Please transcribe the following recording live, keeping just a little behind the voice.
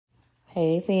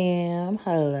Hey fam,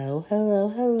 hello.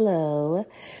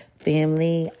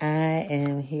 Family, I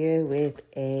am here with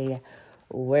a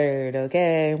word,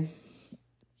 okay?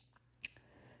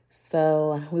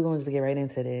 So we're going to just get right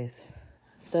into this.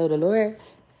 So the Lord,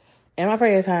 in my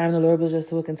prayer time, the Lord was just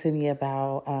talking to me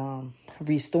about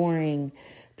restoring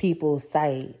people's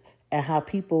sight and how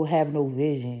people have no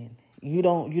vision. You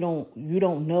don't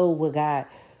know what God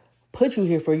put you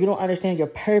here for. You don't understand your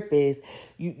purpose.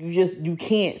 You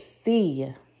can't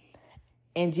see.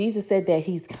 And Jesus said that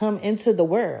he's come into the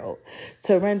world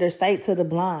to render sight to the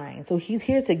blind. So he's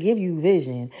here to give you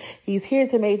vision. He's here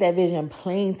to make that vision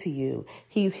plain to you.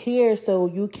 He's here so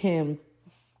you can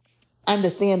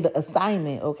understand the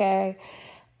assignment, okay?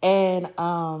 And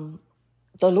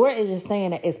the Lord is just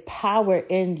saying that it's power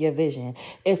in your vision.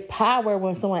 It's power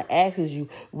when someone asks you,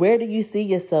 where do you see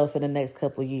yourself in the next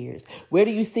couple years? Where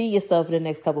do you see yourself in the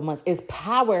next couple months? It's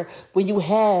power when you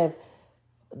have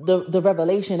the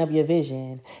revelation of your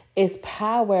vision. It's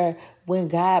power when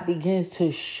God begins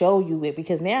to show you it,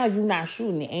 because now you're not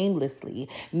shooting aimlessly.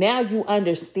 Now you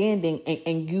understanding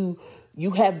and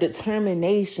you have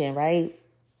determination, right?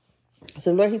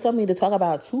 So Lord, he told me to talk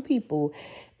about two people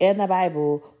in the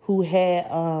Bible who had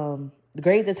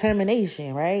great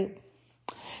determination, right?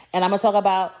 And I'm going to talk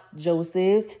about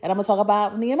Joseph, and I'm going to talk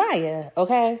about Nehemiah,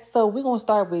 okay? So we're going to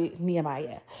start with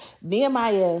Nehemiah.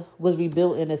 Nehemiah was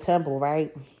rebuilding the temple,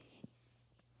 right?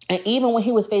 And even when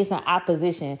he was facing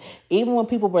opposition, even when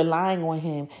people were lying on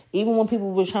him, even when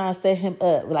people were trying to set him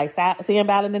up, like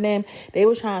Sanballat and them, they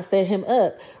were trying to set him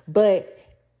up. But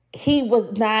he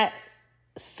was not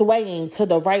swaying to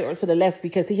the right or to the left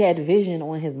because he had vision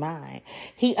on his mind.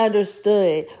 He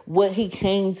understood what he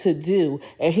came to do,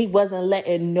 and he wasn't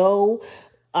letting no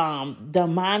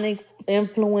demonic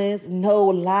influence, no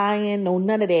lying, no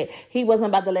none of that. He wasn't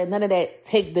about to let none of that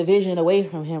take the vision away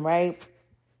from him, right?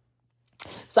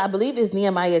 So I believe it's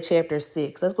Nehemiah chapter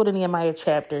 6. Let's go to Nehemiah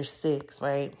chapter 6,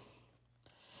 right?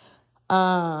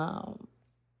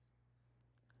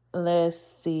 Let's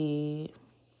see.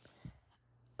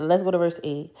 Let's go to verse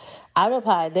 8. I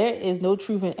replied, there is no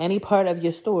truth in any part of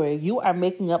your story. You are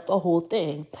making up the whole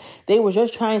thing. They were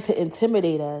just trying to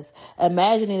intimidate us,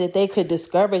 imagining that they could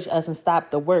discourage us and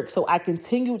stop the work. So I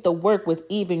continued the work with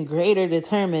even greater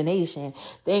determination.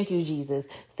 Thank you, Jesus.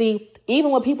 See,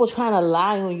 even when people trying to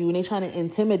lie on you and they trying to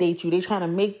intimidate you, they trying to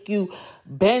make you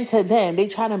bend to them. They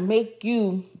trying to make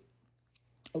you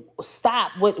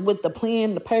stop what the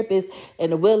plan, the purpose,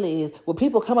 and the will is. When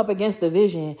people come up against the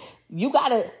vision, you got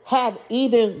to have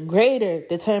even greater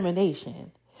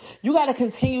determination. You got to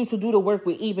continue to do the work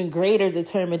with even greater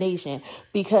determination,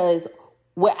 because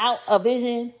without a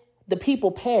vision, the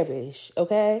people perish,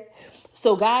 okay?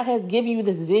 So God has given you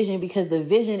this vision because the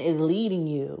vision is leading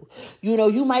you. You know,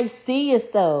 you might see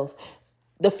yourself,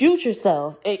 the future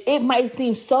self. It might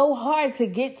seem so hard to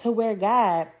get to where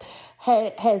God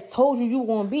has told you you're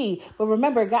going to be. But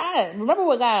remember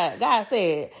what God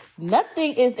said.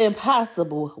 Nothing is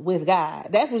impossible with God.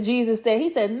 That's what Jesus said.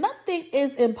 He said, nothing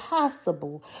is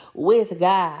impossible with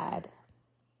God.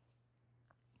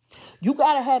 You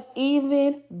got to have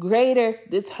even greater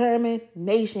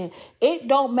determination. It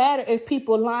don't matter if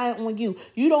people lying on you.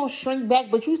 You don't shrink back,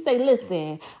 but you say,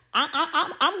 listen,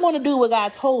 I'm going to do what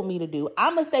God told me to do.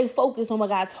 I'm going to stay focused on what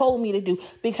God told me to do,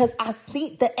 because I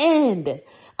see the end.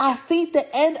 I see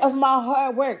the end of my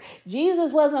hard work.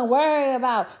 Jesus wasn't worried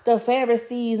about the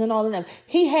Pharisees and all of them.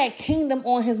 He had kingdom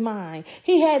on his mind.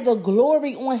 He had the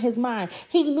glory on his mind.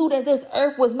 He knew that this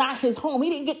earth was not his home. He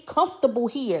didn't get comfortable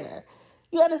here.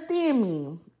 You understand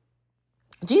me?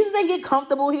 Jesus didn't get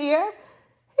comfortable here.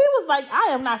 He was like, I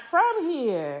am not from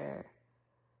here.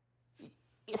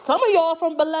 Some of y'all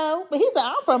from below, but he said,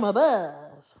 I'm from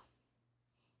above.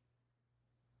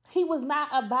 He was not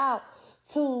about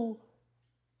to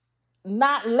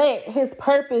not let his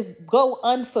purpose go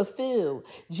unfulfilled.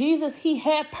 Jesus, he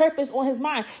had purpose on his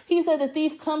mind. He said the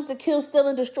thief comes to kill, steal,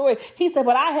 and destroy. He said,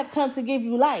 but I have come to give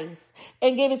you life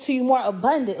and give it to you more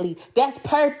abundantly. That's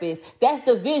purpose. That's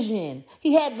the vision.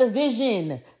 He had the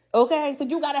vision. Okay, so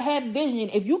you got to have vision.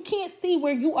 If you can't see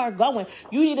where you are going,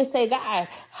 you need to say, God,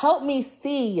 help me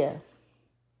see.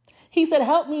 He said,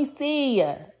 help me see.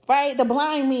 Right? The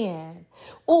blind man.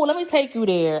 Oh, let me take you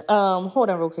there.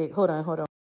 Hold on real quick. Hold on.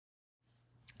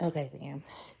 Okay, then.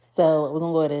 So we're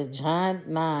going to go to John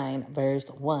 9, verse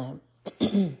 1.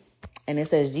 And it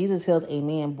says, Jesus heals a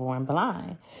man born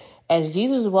blind. As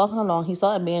Jesus was walking along, he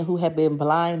saw a man who had been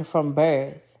blind from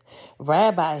birth.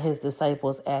 Rabbi, his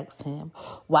disciples asked him,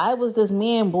 why was this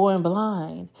man born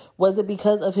blind? Was it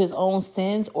because of his own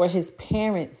sins or his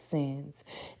parents' sins?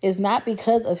 It's not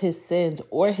because of his sins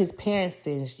or his parents'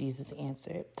 sins, Jesus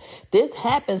answered. This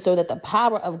happened so that the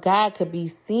power of God could be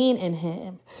seen in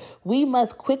him. We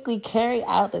must quickly carry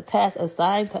out the task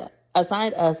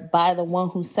assigned us by the one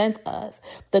who sent us.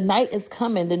 The night is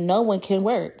coming that no one can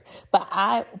work. But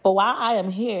while I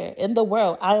am here in the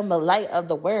world, I am the light of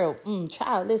the world.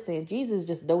 Child, listen, Jesus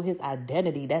just know his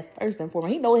identity. That's first and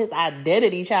foremost. He know his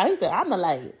identity, child. He said, I'm the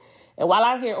light. And while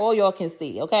I'm here, all y'all can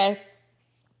see, okay?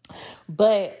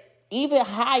 But even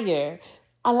higher,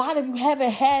 a lot of you haven't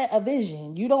had a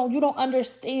vision. You don't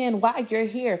understand why you're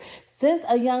here. Since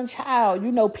a young child,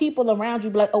 people around you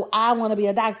be like, oh, I want to be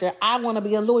a doctor. I want to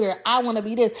be a lawyer. I want to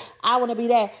be this. I want to be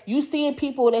that. You seeing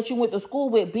people that you went to school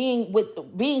with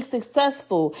being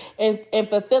successful and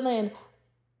fulfilling,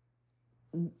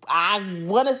 I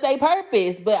want to say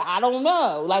purpose, but I don't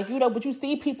know. But you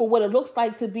see people what it looks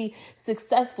like to be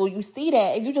successful. You see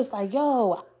that and you just like,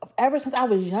 yo, ever since I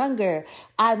was younger,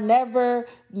 I never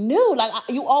knew.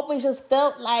 You always just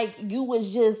felt like you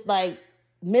was just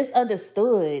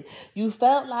misunderstood. You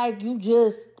felt like you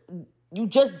just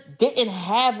didn't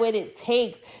have what it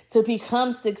takes to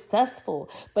become successful.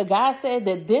 But God said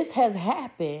that this has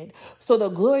happened so the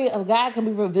glory of God can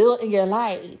be revealed in your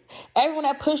life. Everyone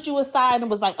that pushed you aside and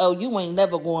was like, oh, you ain't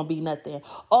never going to be nothing.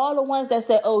 All the ones that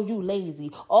said, oh, you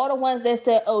lazy. All the ones that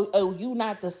said, oh, you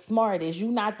not the smartest.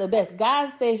 You not the best.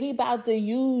 God said he about to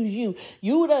use you.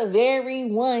 You the very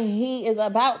one he is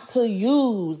about to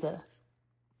use.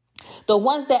 The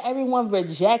ones that everyone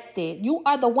rejected. You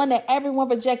are the one that everyone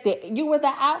rejected. You were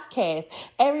the outcast.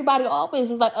 Everybody always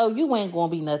was like, oh, you ain't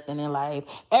going to be nothing in life.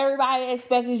 Everybody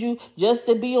expected you just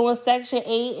to be on Section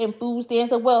 8 and food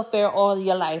stamps and welfare all of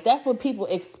your life. That's what people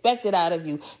expected out of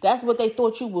you. That's what they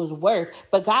thought you was worth.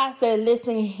 But God said,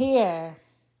 listen here.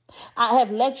 I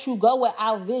have let you go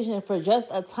without vision for just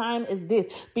a time as this,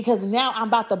 because now I'm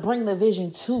about to bring the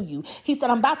vision to you. He said,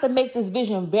 I'm about to make this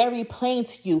vision very plain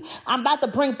to you. I'm about to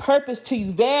bring purpose to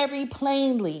you very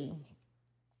plainly.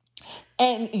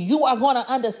 And you are going to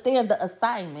understand the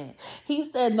assignment. He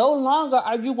said, no longer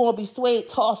are you going to be swayed,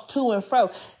 tossed to and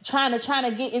fro, trying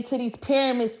to get into these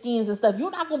pyramid schemes and stuff. You're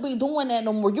not going to be doing that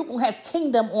no more. You're going to have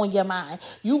kingdom on your mind.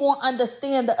 You're going to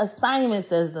understand the assignment,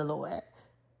 says the Lord.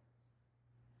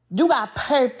 You got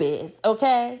purpose,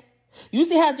 okay? You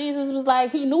see how Jesus was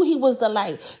like, he knew he was the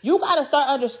light. You got to start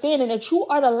understanding that you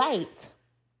are the light.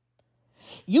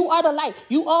 You are the light.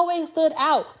 You always stood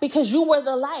out because you were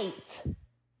the light.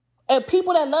 And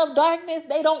people that love darkness,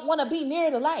 they don't want to be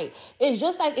near the light. It's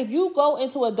just like if you go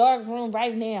into a dark room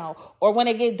right now, or when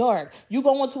it get dark, you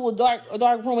go into a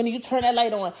dark room and you turn that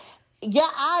light on. Your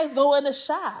eyes go into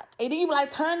shock. And then you be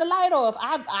like, turn the light off.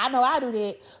 I know I do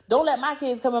that. Don't let my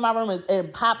kids come in my room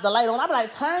and pop the light on. I be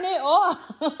like, turn it off.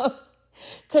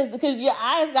 Because your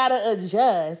eyes got to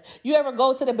adjust. You ever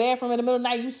go to the bathroom in the middle of the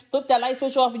night, you flip that light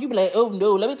switch off and you be like, oh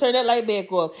no, let me turn that light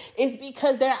back off. It's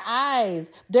because their eyes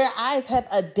have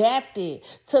adapted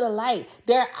to the light.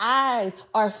 Their eyes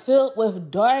are filled with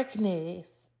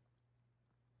darkness.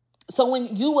 So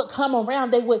when you would come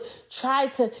around, they would try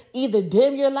to either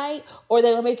dim your light, or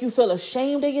they would make you feel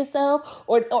ashamed of yourself,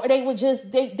 or they would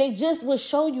they just would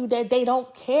show you that they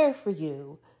don't care for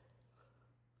you.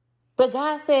 But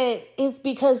God said it's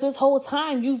because this whole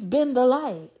time you've been the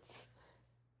light.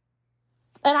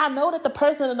 And I know that the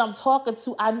person that I'm talking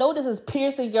to, I know this is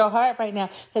piercing your heart right now,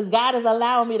 because God is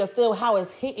allowing me to feel how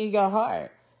it's hitting your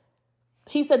heart.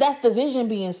 He said that's the vision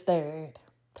being stirred.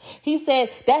 He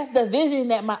said, that's the vision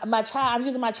that my child, I'm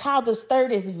using my child to stir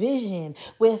this vision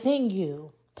within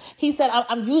you. He said,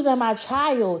 I'm using my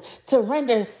child to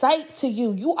render sight to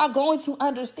you. You are going to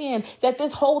understand that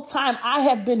this whole time I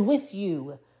have been with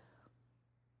you.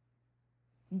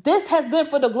 This has been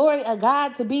for the glory of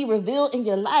God to be revealed in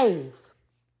your life.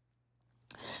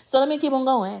 So let me keep on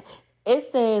going.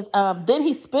 It says, then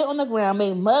he spit on the ground,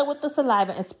 made mud with the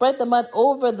saliva, and spread the mud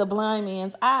over the blind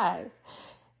man's eyes.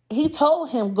 He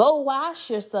told him, go wash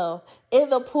yourself in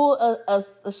the pool of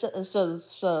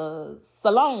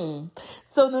Siloam.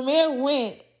 So the man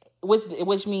went,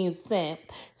 which means sent.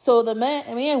 So the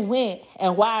man went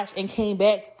and washed and came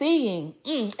back seeing.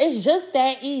 It's just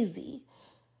that easy.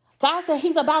 God said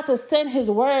he's about to send his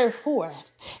word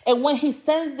forth. And when he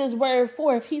sends this word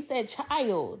forth, he said,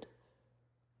 child,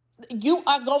 you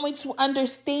are going to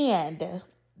understand.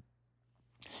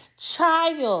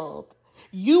 Child,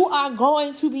 you are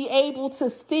going to be able to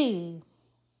see.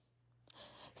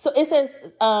 So it says,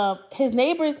 his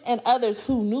neighbors and others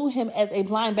who knew him as a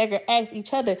blind beggar asked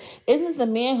each other, isn't this the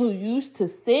man who used to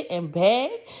sit and beg?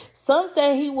 Some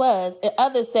said he was, and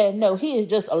others said, no, he is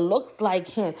just looks like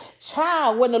him.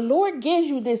 Child, when the Lord gives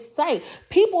you this sight,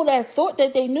 people that thought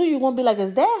that they knew you going to be like,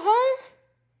 is that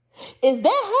her? Is that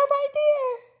her right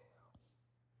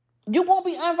there? You won't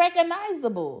be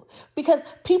unrecognizable because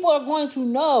people are going to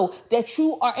know that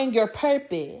you are in your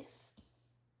purpose.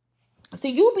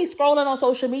 See, you be scrolling on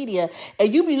social media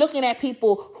and you be looking at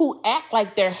people who act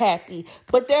like they're happy,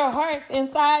 but their hearts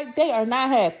inside, they are not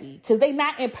happy because they're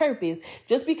not in purpose.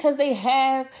 Just because they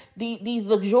have these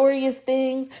luxurious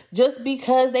things, just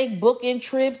because they booking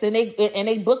trips and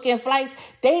they booking flights,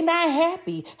 they not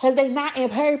happy because they not in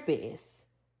purpose.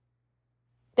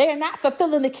 They are not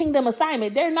fulfilling the kingdom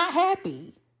assignment. They're not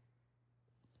happy.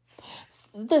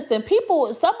 Listen,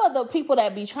 some of the people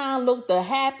that be trying to look the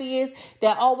happiest,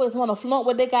 that always want to flaunt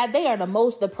what they got, they are the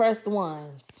most depressed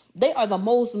ones. They are the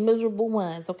most miserable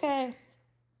ones, okay?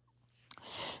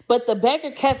 But the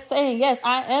beggar kept saying, yes,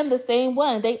 I am the same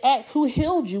one. They asked, who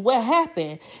healed you? What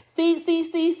happened? See. That's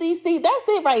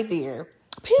it right there.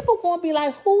 People going to be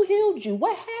like, who healed you?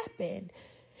 What happened?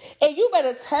 And you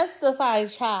better testify,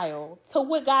 child, to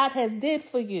what God has did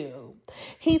for you.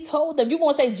 He told them, you're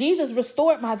going to say, Jesus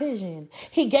restored my vision.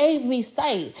 He gave me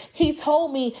sight. He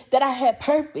told me that I had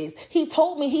purpose. He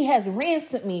told me he has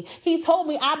ransomed me. He told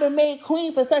me I've been made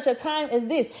queen for such a time as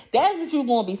this. That's what you're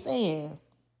going to be saying.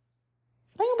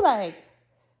 I'm like,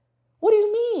 what do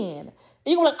you mean? And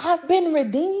you're like, I've been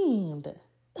redeemed.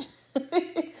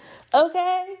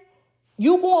 Okay?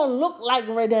 You going to look like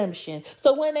redemption.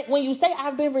 So when you say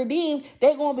I've been redeemed,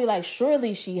 they're going to be like,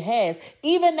 surely she has.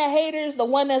 Even the haters, the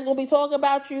one that's going to be talking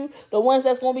about you, the ones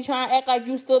that's going to be trying to act like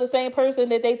you still the same person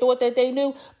that they thought that they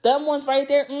knew, them ones right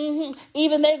there,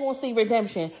 even they going to see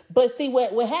redemption. But see,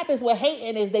 what happens with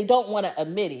hating is they don't want to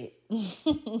admit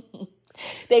it.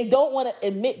 They don't want to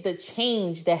admit the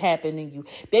change that happened in you.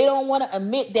 They don't want to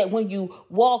admit that when you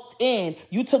walked in,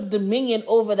 you took dominion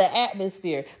over the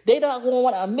atmosphere. They don't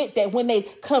want to admit that when they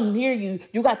come near you,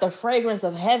 you got the fragrance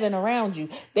of heaven around you.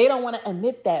 They don't want to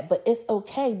admit that, but it's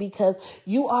okay because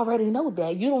you already know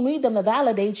that. You don't need them to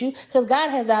validate you because God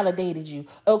has validated you.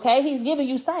 Okay? He's giving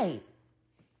you sight.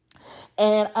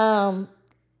 And,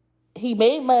 he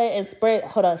made mud and spread,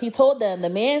 he told them, the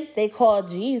man they called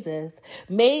Jesus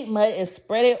made mud and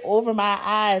spread it over my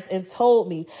eyes and told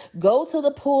me, go to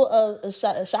the pool of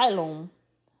Siloam,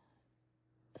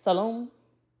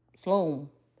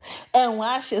 and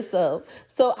wash yourself.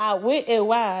 So I went and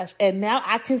washed, and now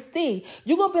I can see.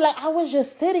 You're going to be like, I was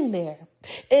just sitting there,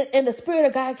 and the Spirit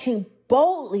of God came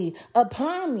boldly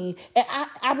upon me, and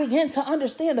I began to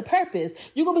understand the purpose.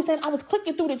 You're going to be saying, I was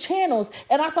clicking through the channels,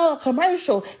 and I saw a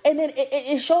commercial, and then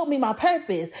it showed me my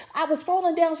purpose. I was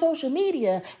scrolling down social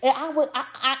media, and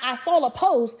I saw a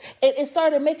post, and it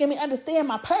started making me understand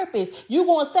my purpose. You're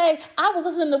going to say, I was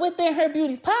listening to Within Her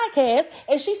Beauty's podcast,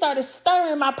 and she started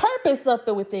stirring my purpose up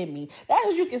within me. That's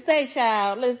what you can say,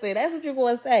 child. Listen, that's what you're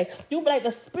going to say. You'll be like,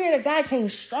 the Spirit of God came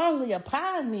strongly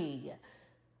upon me.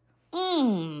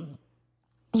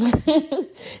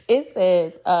 It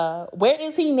says, where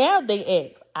is he now? They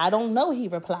asked. I don't know, he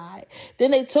replied.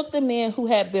 Then they took the man who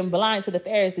had been blind to the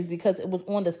Pharisees because it was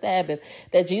on the Sabbath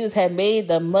that Jesus had made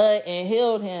the mud and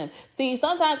healed him. See,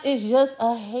 sometimes it's just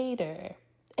a hater.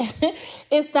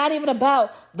 It's not even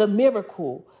about the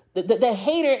miracle. The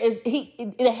hater is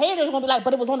the hater is gonna be like,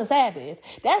 but it was on the Sabbath.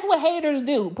 That's what haters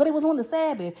do. But it was on the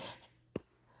Sabbath.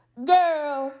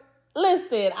 Girl,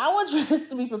 listen, I want you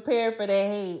to be prepared for the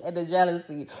hate and the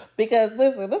jealousy because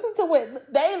listen to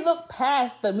what they look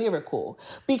past the miracle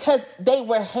because they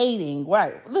were hating.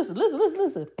 Right. Listen.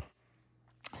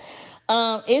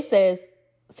 It says,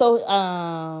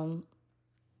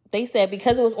 they said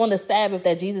because it was on the Sabbath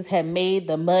that Jesus had made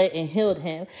the mud and healed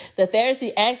him. The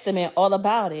Pharisee asked the man all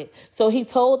about it. So he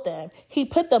told them, he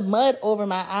put the mud over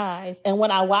my eyes, and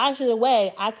when I washed it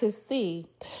away, I could see.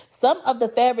 Some of the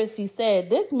Pharisees said,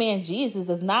 this man Jesus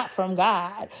is not from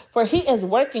God, for he is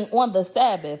working on the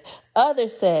Sabbath.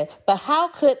 Others said, but how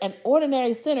could an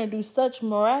ordinary sinner do such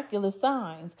miraculous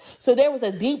signs? So there was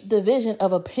a deep division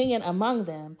of opinion among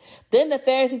them. Then the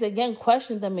Pharisees again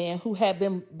questioned the man who had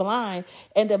been blind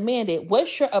and demanded,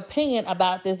 what's your opinion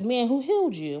about this man who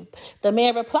healed you? The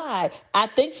man replied, I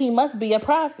think he must be a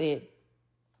prophet.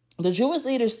 The Jewish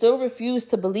leaders still refused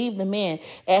to believe the man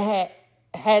and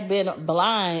had been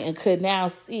blind and could now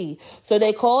see. So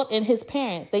they called in his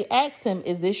parents. They asked him,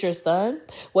 is this your son?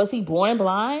 Was he born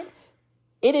blind?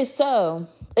 It is so.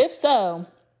 If so,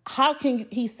 how can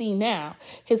he see now?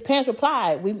 His parents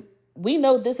replied, we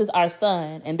know this is our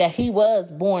son and that he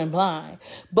was born blind,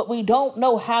 but we don't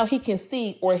know how he can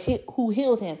see or who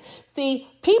healed him. See,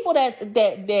 people that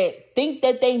think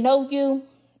that they know you,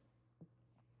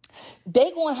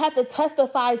 they gonna have to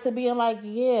testify to being like,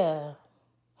 yeah,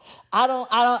 I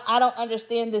don't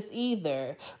understand this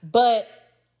either, but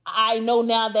I know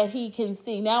now that he can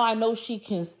see. Now I know she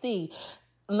can see.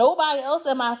 Nobody else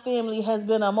in my family has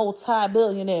been a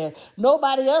multi-billionaire.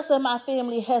 Nobody else in my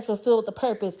family has fulfilled the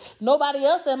purpose. Nobody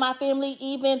else in my family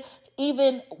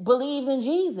even believes in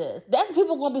Jesus. That's what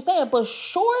people are going to be saying. But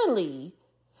surely,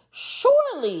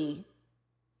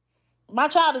 my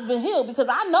child has been healed because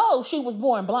I know she was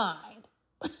born blind.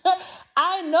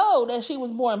 I know that she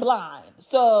was born blind.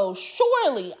 So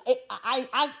surely, I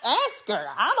ask her.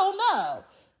 I don't know.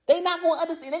 They're not going to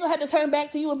understand. They're going to have to turn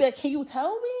back to you and be like, can you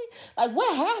tell me? Like,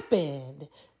 what happened?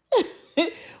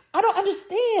 I don't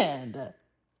understand.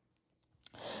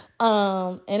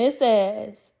 And it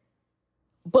says,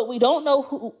 but we don't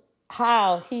know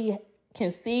how he can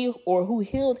see or who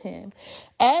healed him.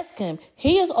 Ask him.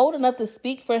 He is old enough to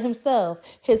speak for himself.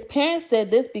 His parents said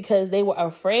this because they were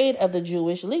afraid of the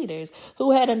Jewish leaders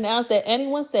who had announced that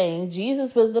anyone saying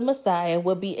Jesus was the Messiah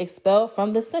would be expelled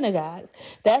from the synagogues.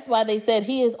 That's why they said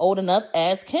he is old enough.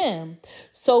 Ask him.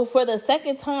 So for the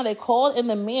second time, they called in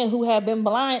the man who had been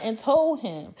blind and told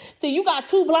him. See, you got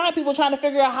two blind people trying to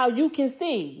figure out how you can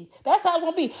see. That's how it's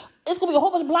going to be. It's going to be a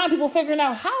whole bunch of blind people figuring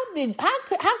out how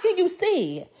can you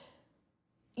see?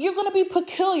 You're going to be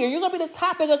peculiar. You're going to be the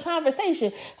topic of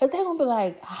conversation because they're going to be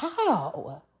like,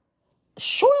 how?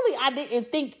 Surely I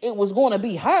didn't think it was going to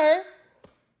be her.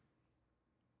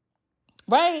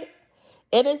 Right?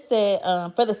 And it said,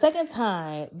 for the second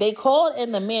time, they called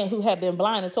in the man who had been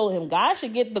blind and told him, God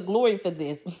should get the glory for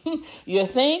this. You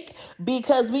think?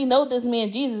 Because we know this man,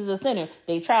 Jesus, is a sinner.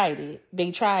 They tried it.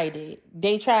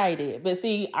 But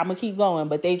see, I'm going to keep going,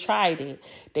 but they tried it.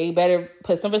 They better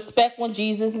put some respect on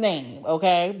Jesus' name,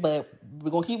 okay? But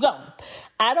we're going to keep going.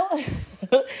 I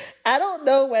don't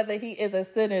know whether he is a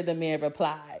sinner, the man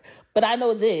replied. But I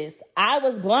know this, I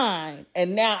was blind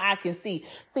and now I can see.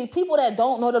 See, people that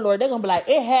don't know the Lord, they're going to be like,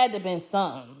 it had to have been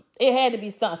something. It had to be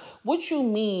something. What you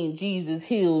mean Jesus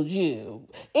healed you?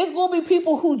 It's going to be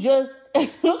people who just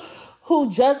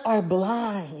are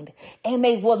blind and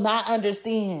they will not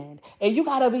understand. And you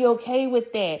got to be okay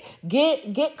with that.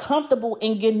 Get comfortable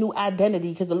in your new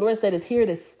identity because the Lord said it's here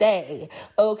to stay.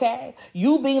 Okay?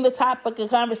 You being the topic of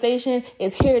conversation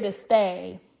is here to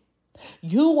stay.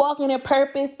 You walking in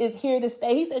purpose is here to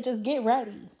stay. He said, just get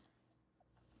ready.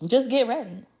 Just get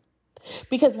ready.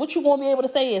 Because what you won't be able to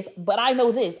say is, but I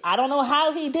know this. I don't know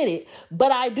how he did it,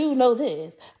 but I do know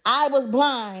this. I was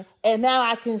blind and now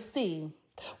I can see.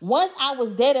 Once I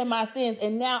was dead in my sins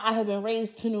and now I have been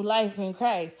raised to new life in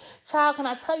Christ. Child, can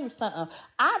I tell you something?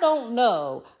 I don't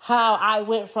know how I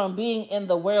went from being in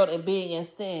the world and being in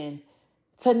sin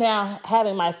to now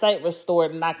having my sight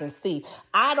restored and I can see.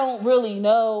 I don't really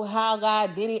know how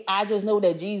God did it. I just know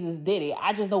that Jesus did it.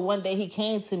 I just know one day he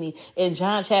came to me in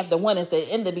John chapter 1 and said,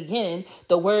 in the beginning,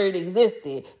 the word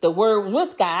existed. The word was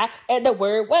with God and the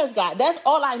word was God. That's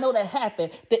all I know that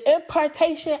happened. The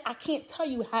impartation, I can't tell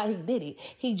you how he did it.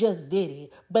 He just did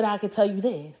it. But I can tell you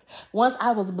this. Once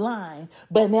I was blind,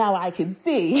 but now I can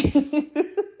see.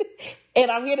 And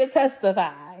I'm here to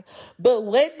testify. But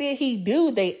what did he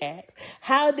do? They asked.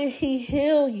 How did he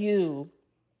heal you?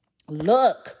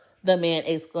 Look, the man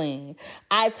exclaimed.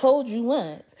 I told you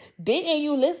once. Didn't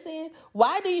you listen?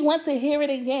 Why do you want to hear it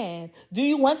again? Do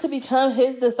you want to become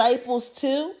his disciples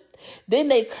too? Then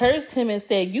they cursed him and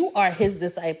said, you are his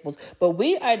disciples, but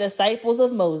we are disciples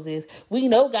of Moses. We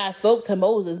know God spoke to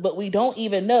Moses, but we don't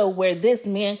even know where this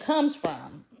man comes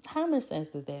from. How much sense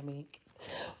does that make?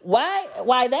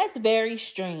 Why, that's very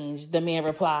strange, the man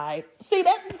replied. See,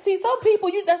 some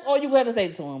people, that's all you have to say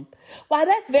to them. Why,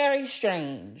 that's very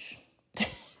strange.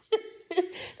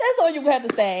 That's all you have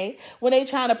to say. When they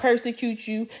trying to persecute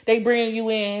you, they bring you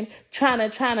in, trying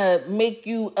to make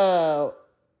you, I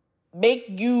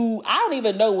don't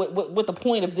even know what the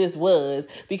point of this was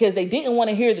because they didn't want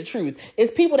to hear the truth.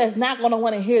 It's people that's not going to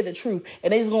want to hear the truth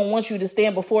and they just going to want you to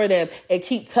stand before them and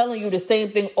keep telling you the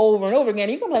same thing over and over again.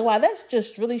 You're going to be like, wow, that's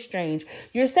just really strange.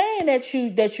 You're saying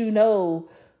that you know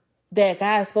that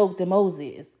God spoke to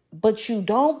Moses, but you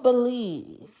don't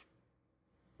believe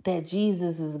that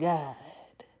Jesus is God.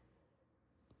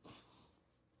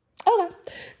 Okay,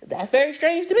 that's very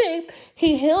strange to me.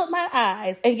 He healed my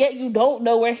eyes, and yet you don't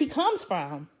know where he comes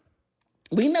from.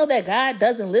 We know that God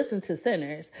doesn't listen to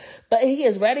sinners, but he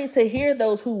is ready to hear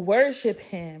those who worship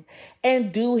him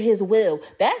and do his will.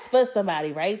 That's for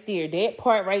somebody right there. That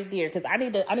part right there. Because I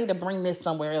need to bring this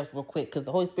somewhere else real quick. Because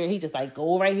the Holy Spirit, he just like,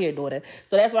 go right here, daughter.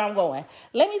 So that's where I'm going.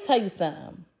 Let me tell you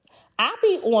something. I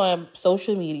be on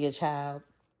social media, child.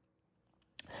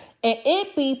 And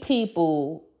it be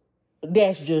people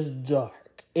that's just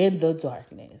dark, in the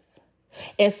darkness.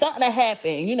 And something that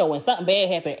happened, you know, when something bad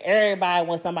happened, everybody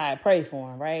wants somebody to pray for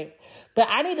them, right? But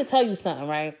I need to tell you something,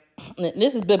 right?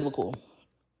 This is biblical.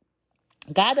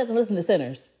 God doesn't listen to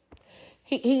sinners.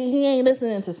 He ain't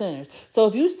listening to sinners. So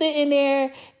if you sitting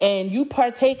there and you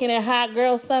partaking in hot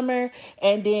girl summer,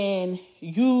 and then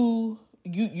you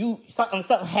something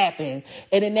happened,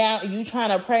 and then now you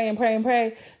trying to pray and pray and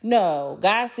pray. No,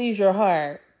 God sees your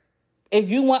heart. If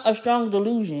you want a strong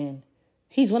delusion,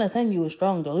 he's going to send you a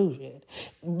strong delusion.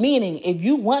 Meaning, if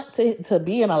you want to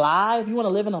be in a lie, if you want to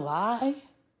live in a lie,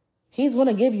 he's going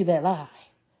to give you that lie.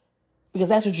 Because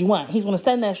that's what you want. He's going to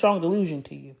send that strong delusion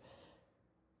to you.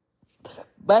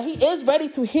 But he is ready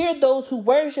to hear those who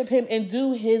worship him and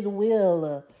do his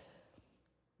will.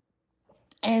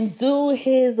 And do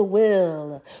his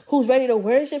will. Who's ready to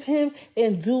worship him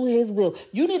and do his will.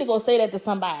 You need to go say that to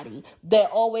somebody that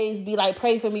always be like,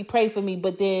 pray for me,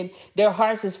 but then their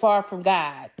hearts is far from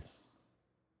God.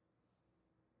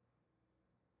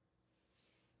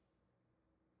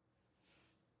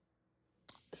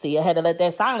 See, I had to let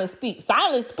that silence speak.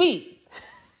 Silence speak.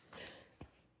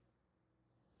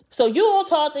 So you don't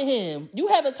talk to him. You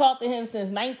haven't talked to him since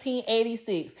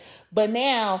 1986. But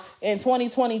now in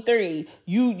 2023,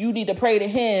 you need to pray to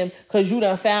him because you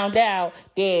done found out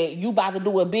that you about to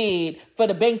do a bid for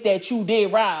the bank that you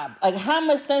did rob. Like, how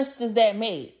much sense does that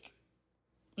make?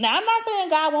 Now, I'm not saying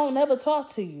God won't never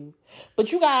talk to you,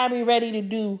 but you got to be ready to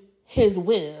do his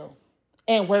will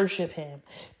and worship him.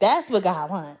 That's what God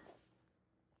wants.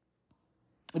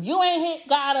 If you ain't hit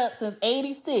God up since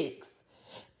 86,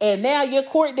 and now your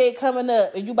court date coming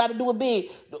up and you about to do a bid,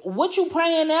 what you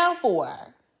praying now for?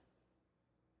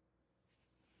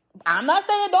 I'm not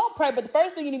saying don't pray, but the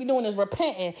first thing you need to be doing is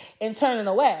repenting and turning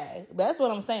away. That's what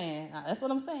I'm saying.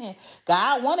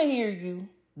 God want to hear you,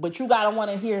 but you got to want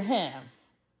to hear him.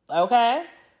 Okay?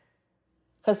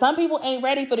 Because some people ain't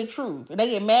ready for the truth. And they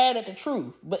get mad at the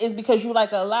truth. But it's because you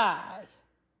like a lie.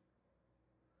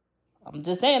 I'm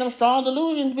just saying, them strong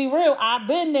delusions be real. I've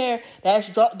been there.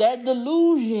 That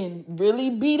delusion really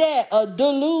be that, a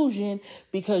delusion,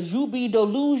 because you be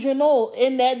delusional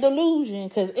in that delusion.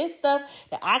 Because it's stuff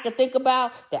that I could think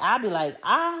about that I be like,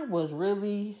 I was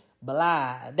really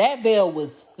blind. That veil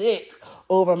was thick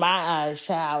over my eyes,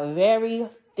 child. Very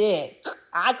thick.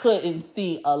 I couldn't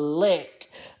see a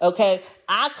lick. Okay?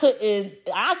 I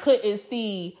couldn't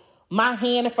see my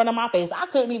hand in front of my face. I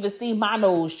couldn't even see my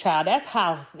nose, child. That's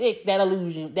how thick that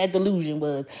delusion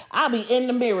was. I'd be in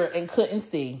the mirror and couldn't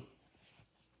see.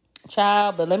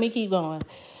 Child, but let me keep going.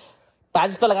 But I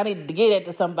just feel like I needed to get it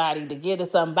to somebody,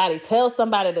 Tell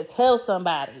somebody to tell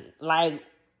somebody. Like,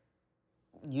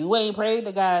 you ain't prayed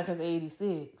to God since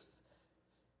 86.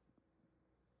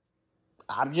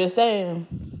 I'm just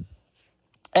saying.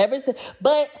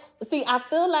 But see, I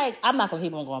feel like I'm not going to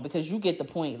keep on going because you get the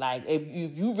point. Like, if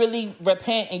you really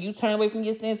repent and you turn away from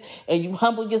your sins and you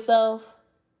humble yourself,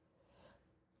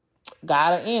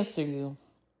 God will answer you.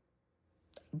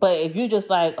 But if you just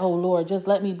like, oh Lord, just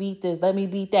let me beat this, let me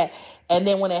beat that. And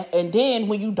then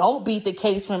when you don't beat the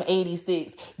case from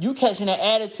 86, you catching an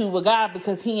attitude with God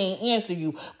because he ain't answer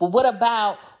you. But what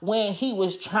about when he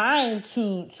was trying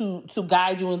to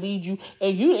guide you and lead you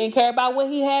and you didn't care about what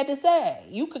he had to say?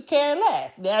 You could care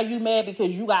less. Now you mad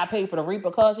because you got to pay for the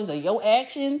repercussions of your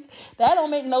actions? That don't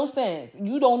make no sense.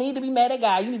 You don't need to be mad at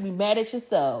God. You need to be mad at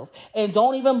yourself. And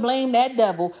don't even blame that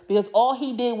devil because all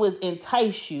he did was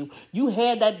entice you. You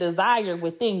had that desire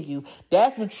within you.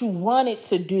 That's what you wanted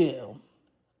to do.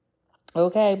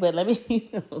 Okay, but let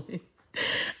me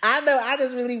I know I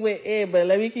just really went in, but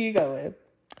let me keep going.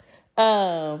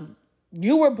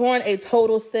 You were born a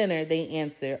total sinner, they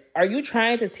answered. Are you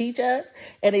trying to teach us?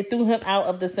 And they threw him out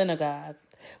of the synagogue.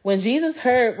 When Jesus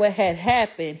heard what had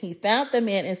happened, he found the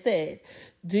man and said,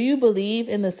 do you believe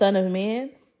in the Son of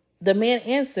Man? The man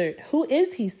answered, who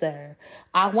is he, sir?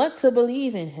 I want to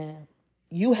believe in him.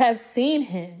 You have seen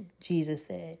him, Jesus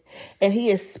said, and he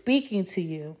is speaking to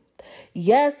you.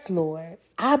 Yes, Lord,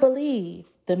 I believe,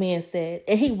 the man said,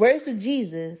 and he worshiped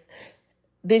Jesus.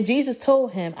 Then Jesus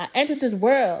told him, I entered this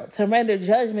world to render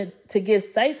judgment, to give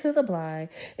sight to the blind,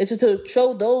 and to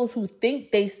show those who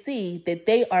think they see that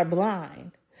they are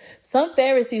blind. Some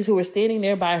Pharisees who were standing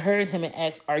nearby heard him and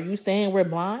asked, are you saying we're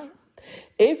blind?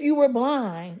 If you were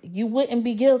blind, you wouldn't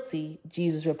be guilty,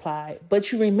 Jesus replied.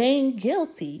 But you remain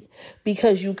guilty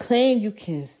because you claim you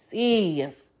can see.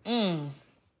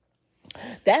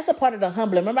 That's a part of the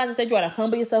humbling. Remember I just said you ought to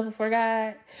humble yourself before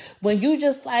God? When you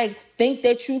just think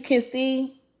that you can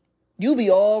see, you be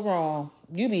all wrong.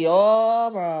 You be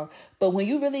all wrong. But when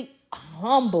you really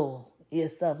humble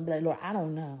yourself and be like, Lord, I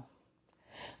don't know.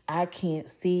 I can't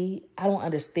see. I don't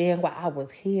understand why I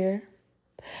was here.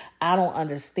 I don't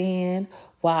understand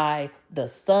why the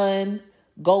sun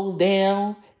goes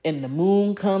down and the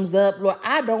moon comes up. Lord,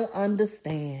 I don't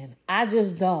understand. I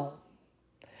just don't.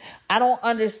 I don't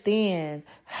understand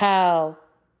how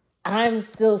I'm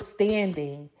still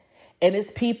standing and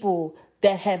it's people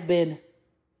that have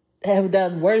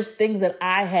done worse things than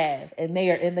I have and they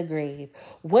are in the grave.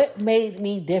 What made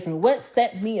me different? What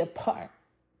set me apart?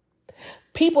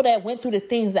 People that went through the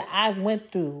things that I've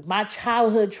went through, my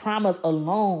childhood traumas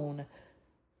alone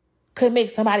could make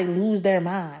somebody lose their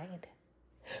mind.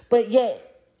 But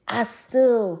yet I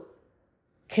still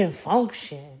can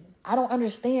function. I don't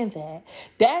understand that.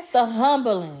 That's the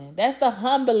humbling. That's the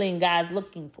humbling God's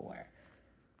looking for.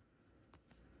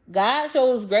 God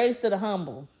shows grace to the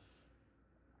humble,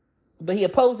 but he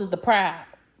opposes the proud.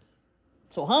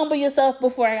 So humble yourself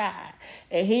before God,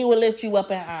 and he will lift you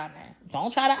up in honor.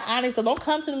 Don't try to honor, so don't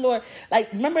come to the Lord.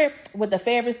 Remember with the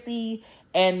Pharisee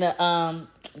and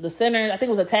the sinner, I think it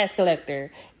was a tax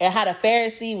collector, and how the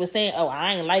Pharisee was saying, "Oh,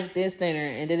 I ain't like this sinner,"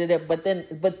 and da. But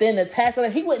then the tax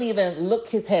collector, he wouldn't even look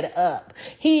his head up.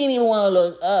 He didn't even want to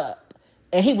look up,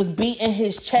 and he was beating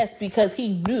his chest because he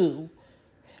knew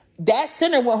that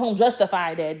sinner went home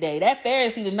justified that day. That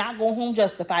Pharisee did not go home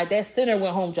justified. That sinner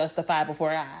went home justified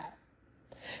before God,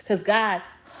 because God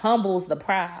humbles the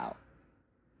proud,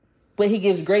 but he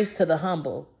gives grace to the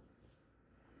humble.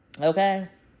 Okay?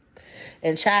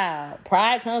 And child,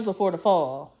 pride comes before the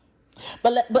fall.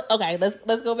 But okay,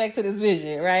 let's go back to this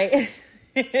vision, right?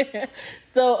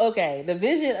 So, okay, the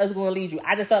vision is going to lead you.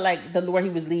 I just felt like the Lord, he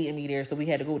was leading me there, so we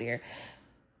had to go there.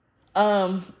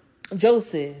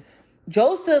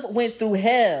 Joseph went through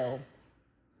hell,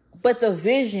 but the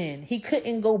vision, he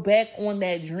couldn't go back on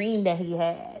that dream that he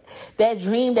had. That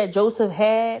dream that Joseph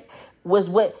had was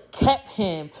what kept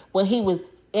him when he was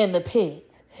in the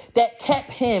pit. That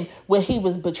kept him when he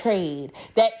was betrayed.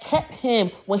 That kept him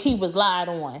when he was lied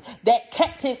on. That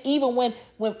kept him even when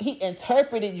he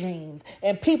interpreted dreams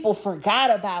and people forgot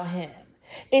about him.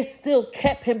 It still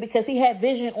kept him because he had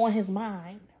vision on his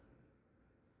mind.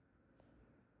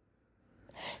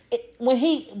 When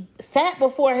he sat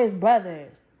before his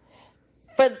brothers,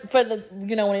 for the, when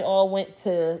they all went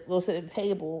to go sit at the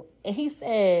table, and he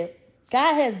said,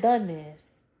 God has done this.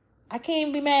 I can't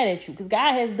even be mad at you because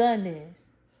God has done this.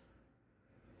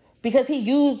 Because he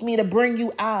used me to bring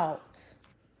you out.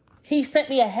 He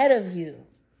sent me ahead of you.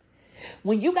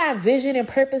 When you got vision and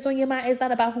purpose on your mind, it's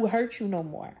not about who hurt you no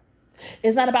more.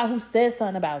 It's not about who said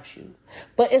something about you.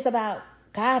 But it's about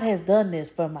God has done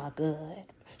this for my good.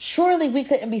 Surely we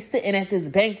couldn't be sitting at this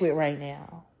banquet right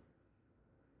now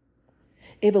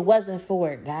if it wasn't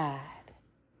for God.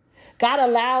 God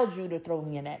allowed you to throw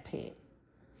me in that pit.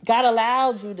 God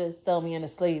allowed you to sell me into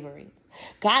slavery.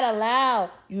 God allowed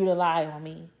you to lie on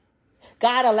me.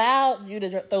 God allowed you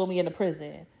to throw me into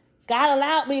prison. God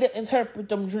allowed me to interpret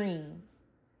them dreams.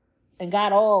 And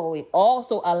God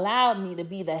also allowed me to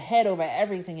be the head over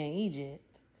everything in Egypt.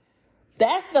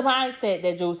 That's the mindset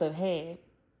that Joseph had.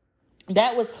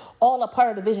 That was all a part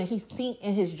of the vision he seen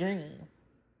in his dream.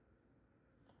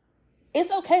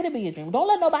 It's okay to be a dream. Don't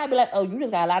let nobody be like, oh, you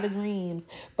just got a lot of dreams,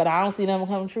 but I don't see them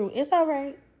come true. It's all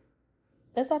right.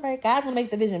 That's all right. God's going to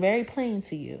make the vision very plain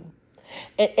to you.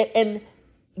 And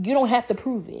you don't have to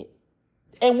prove it.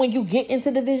 And when you get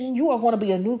into the vision, you are going to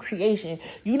be a new creation.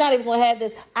 You're not even going to have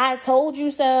this, I told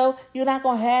you so. You're not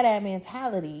going to have that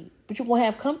mentality. But you're going to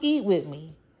have, come eat with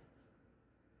me.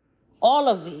 All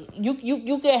of it.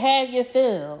 You can have your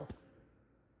fill.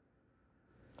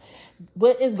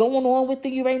 What is going on with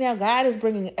you right now? God is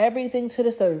bringing everything to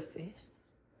the surface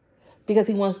because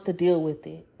he wants to deal with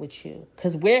it with you.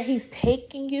 Because where he's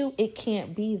taking you, it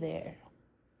can't be there.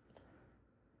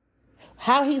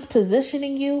 How he's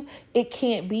positioning you, it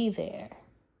can't be there.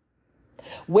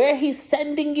 Where he's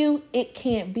sending you, it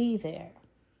can't be there.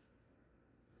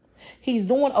 He's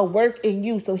doing a work in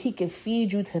you so he can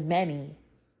feed you to many.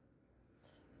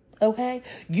 Okay?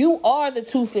 You are the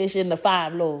 2 fish and the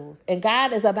 5 loaves. And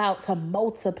God is about to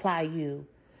multiply you.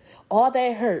 All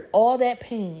that hurt, all that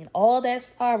pain, all that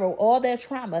sorrow, all that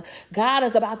trauma, God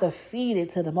is about to feed it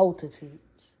to the multitudes.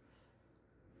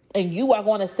 And you are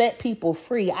going to set people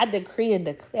free. I decree and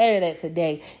declare that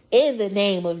today in the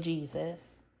name of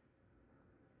Jesus.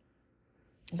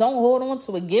 Don't hold on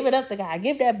to it. Give it up to God.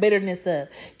 Give that bitterness up.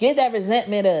 Give that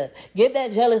resentment up. Give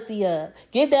that jealousy up.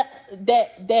 Give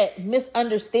that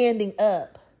misunderstanding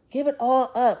up. Give it all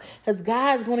up, because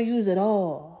God's going to use it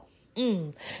all.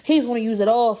 He's going to use it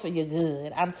all for your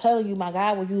good. I'm telling you, my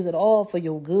God will use it all for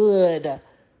your good.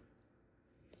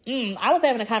 I was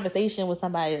having a conversation with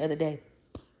somebody the other day,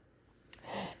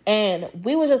 and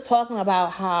we were just talking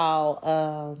about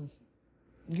how,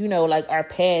 like our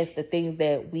past, the things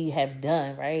that we have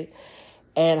done, right?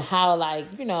 And how, like,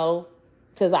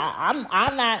 because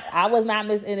I was not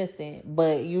Miss Innocent,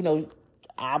 but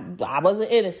I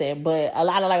wasn't innocent, but a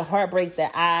lot of like heartbreaks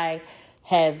that I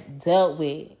have dealt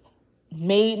with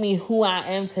made me who I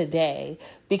am today,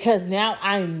 because now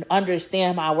I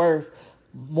understand my worth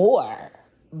more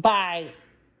by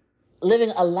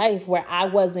living a life where I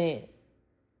wasn't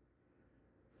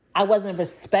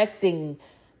respecting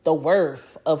the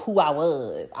worth of who I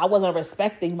was. I wasn't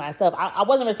respecting myself. I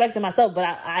wasn't respecting myself, but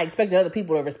I expected other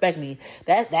people to respect me.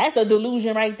 That's a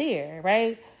delusion right there,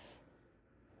 right?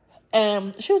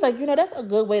 And she was like, that's a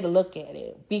good way to look at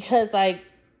it, because like,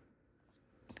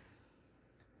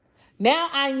 now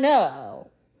I know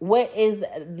what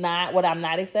I'm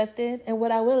not accepting and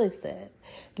what I will accept.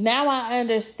 Now I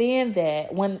understand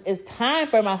that when it's time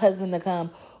for my husband to come,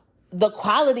 the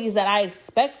qualities that I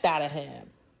expect out of him,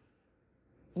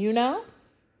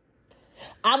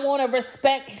 I want to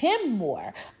respect him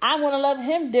more. I want to love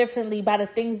him differently by the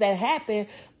things that happen,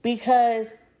 because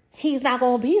he's not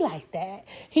going to be like that.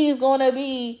 He's going to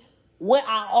be what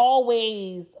I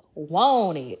always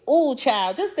wanted. Ooh,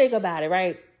 child, just think about it,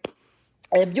 right?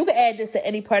 If you can add this to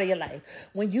any part of your life,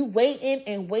 when you waiting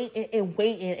and waiting and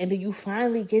waiting, and then you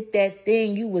finally get that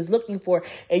thing you was looking for,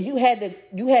 and you had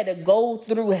to go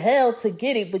through hell to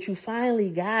get it, but you finally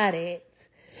got it.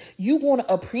 You want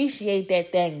to appreciate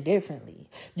that thing differently.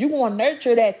 You want to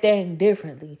nurture that thing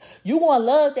differently. You want to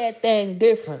love that thing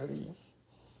differently.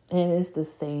 And it's the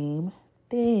same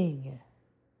thing.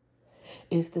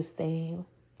 It's the same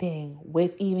thing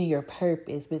with even your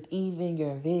purpose, with even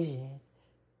your vision.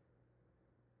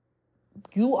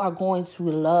 You are going to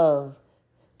love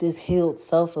this healed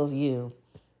self of you.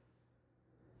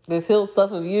 This healed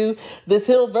self of you, this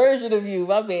healed version of you,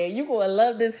 my man. You're going to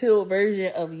love this healed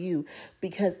version of you,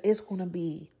 because it's going to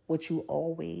be what you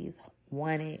always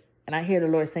wanted. And I hear the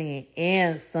Lord saying,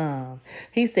 and some.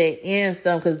 He said, and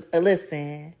some, because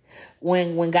listen,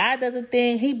 when God does a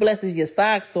thing, he blesses your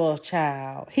socks off,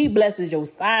 child. He blesses your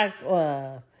socks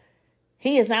off.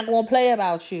 He is not going to play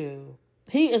about you.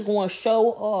 He is going to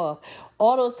show off.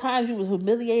 All those times you was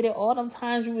humiliated, all them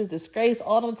times you was disgraced,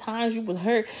 all them times you was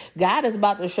hurt, God is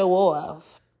about to show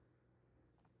off.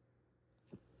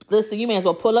 Listen, you may as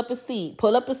well pull up a seat.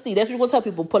 Pull up a seat. That's what you're going to tell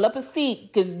people. Pull up a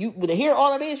seat. Because to hear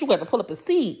all of this, you got to pull up a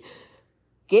seat.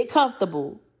 Get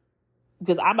comfortable.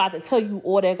 Because I'm about to tell you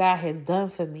all that God has done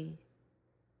for me.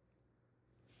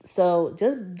 So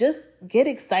just get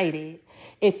excited.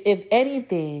 If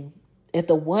anything, if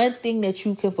the one thing that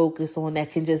you can focus on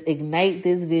that can just ignite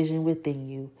this vision within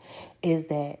you is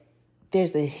that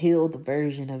there's a healed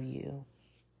version of you.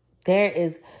 There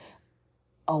is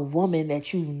a woman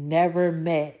that you've never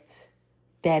met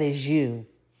that is you.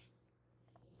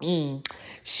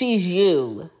 She's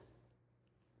you,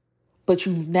 but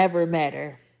you've never met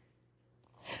her.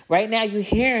 Right now you're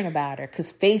hearing about her,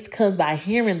 because faith comes by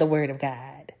hearing the word of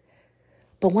God.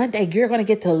 But one day you're going to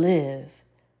get to live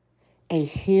a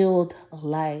healed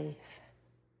life.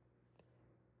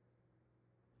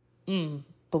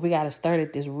 But we got to start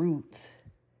at this root.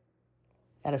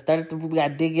 We got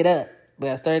to dig it up. We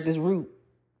got to start at this root.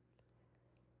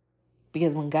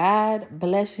 Because when God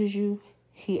blesses you,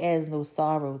 he adds no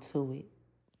sorrow to it.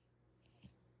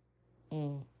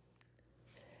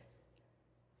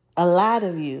 A lot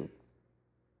of you,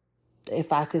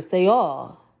 if I could say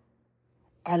all,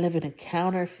 are living a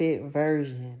counterfeit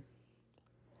version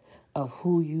of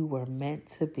who you were meant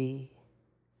to be.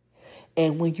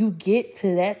 And when you get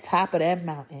to that top of that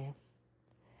mountain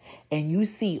and you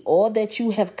see all that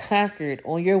you have conquered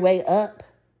on your way up,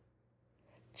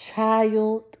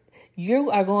 child,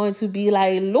 you are going to be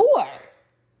like, Lord,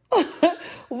 why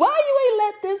you ain't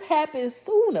let this happen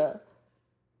sooner?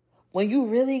 When you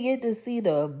really get to see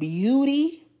the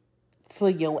beauty for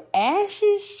your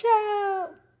ashes,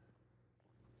 child,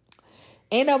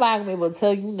 ain't nobody gonna be able to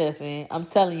tell you nothing. I'm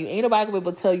telling you, ain't nobody gonna be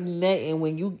able to tell you nothing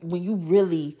when you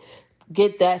really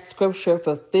get that scripture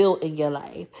fulfilled in your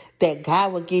life, that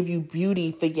God will give you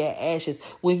beauty for your ashes.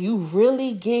 When you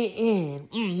really get in,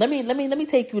 let me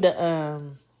take you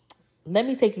to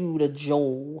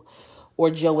Joel or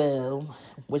Joel,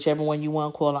 whichever one you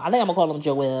want to call him. I think I'm gonna call him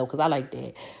Joel because I like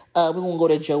that. We're gonna go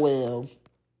to Joel.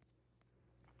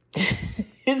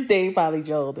 His name probably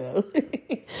Joel though.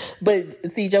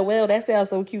 But see, Joel, that sounds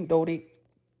so cute, don't it?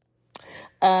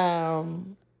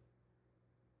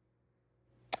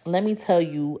 Let me tell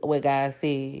you what God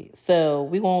said. So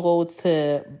we're gonna go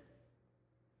to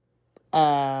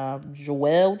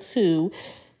Joel 2,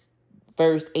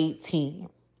 verse 18.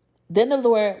 Then the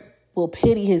Lord will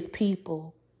pity his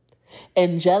people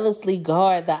and jealously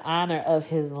guard the honor of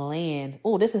his land.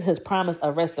 Oh, this is his promise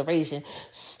of restoration.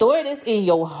 Store this in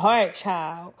your heart,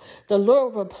 child. The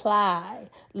Lord replied,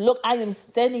 look, I am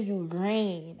sending you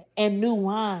grain and new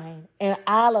wine and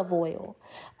olive oil,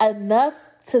 enough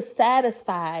to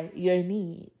satisfy your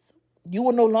needs. You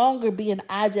will no longer be an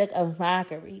object of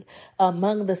mockery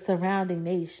among the surrounding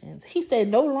nations. He said,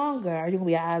 no longer are you going to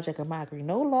be an object of mockery.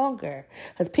 No longer.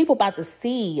 Because people about to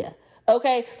see.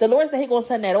 Okay, the Lord said he's going to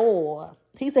send that oil.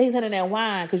 He said he's sending that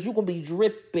wine because you're going to be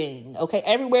dripping. Okay,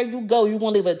 everywhere you go, you're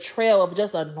going to leave a trail of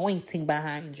just anointing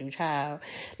behind you, child.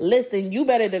 Listen, you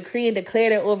better decree and declare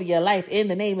that over your life in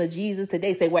the name of Jesus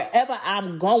today. Say, wherever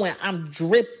I'm going, I'm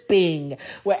dripping.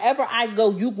 Wherever I go,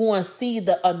 you're going to see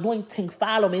the anointing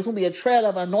follow me. It's going to be a trail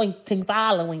of anointing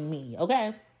following me,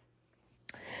 okay?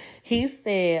 He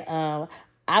said,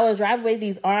 I will drive away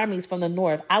these armies from the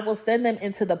north. I will send them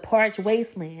into the parched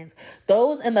wastelands.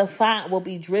 Those in the front will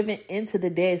be driven into the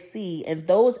Dead Sea, and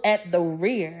those at the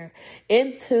rear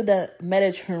into the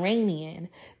Mediterranean.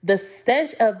 The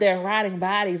stench of their rotting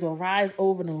bodies will rise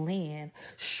over the land.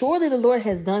 Surely the Lord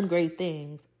has done great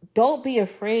things. Don't be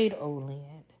afraid, O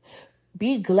land.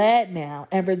 Be glad now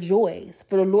and rejoice,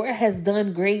 for the Lord has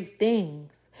done great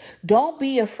things. Don't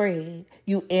be afraid,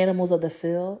 you animals of the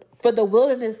field, for the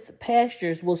wilderness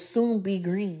pastures will soon be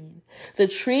green. The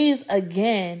trees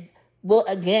will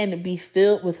again be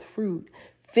filled with fruit.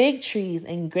 Fig trees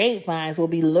and grapevines will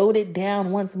be loaded down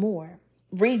once more.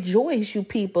 Rejoice, you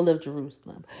people of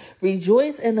Jerusalem.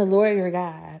 Rejoice in the Lord your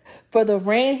God, for the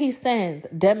rain he sends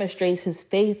demonstrates his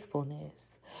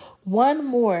faithfulness. Once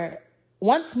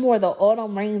more, the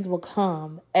autumn rains will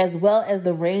come, as well as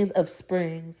the rains of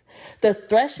springs. The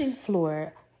threshing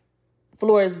floors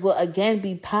will again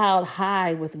be piled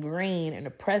high with grain, and the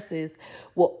presses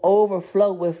will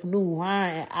overflow with new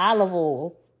wine and olive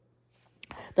oil.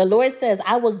 The Lord says,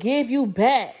 I will give you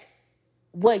back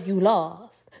what you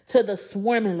lost to the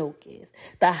swarming locust,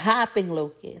 the hopping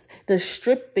locust, the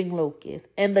stripping locust,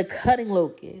 and the cutting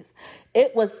locust.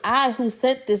 It was I who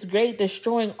sent this great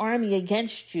destroying army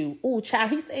against you. Ooh,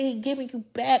 child, he said he giving you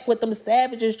back what them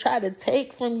savages tried to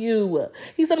take from you.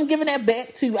 He said, I'm giving that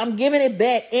back to you. I'm giving it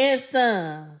back and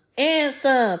some. And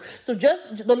some. So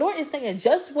the Lord is saying,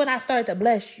 just when I start to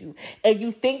bless you and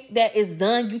you think that it's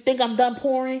done, you think I'm done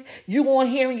pouring, you're going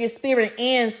to hear in your spirit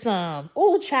and some.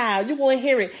 Oh, child, you're going to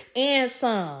hear it and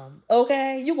some.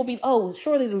 Okay? You're going to be, oh,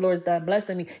 surely the Lord's done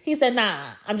blessing me. He said,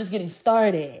 nah, I'm just getting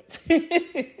started.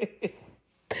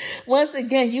 Once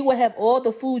again, you will have all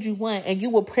the food you want, and you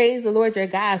will praise the Lord your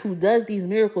God who does these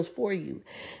miracles for you.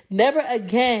 Never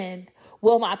again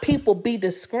will my people be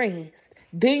disgraced.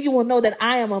 Then you will know that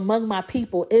I am among my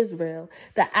people, Israel,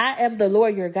 that I am the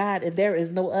Lord your God, and there is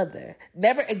no other.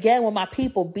 Never again will my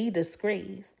people be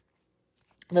disgraced.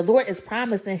 The Lord is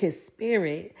promising his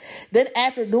spirit. Then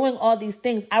after doing all these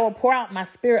things, I will pour out my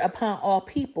spirit upon all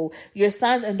people. Your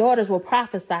sons and daughters will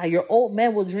prophesy. Your old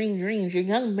men will dream dreams. Your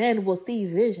young men will see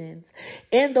visions.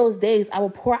 In those days, I will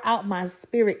pour out my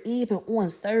spirit even on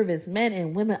servants, men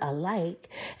and women alike.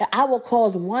 And I will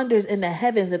cause wonders in the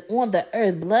heavens and on the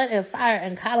earth, blood and fire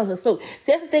and columns of smoke.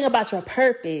 See, that's the thing about your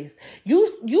purpose. You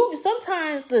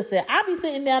sometimes, listen, I'll be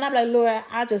sitting down, I'll be like, Lord,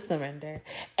 I just surrender.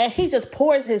 And he just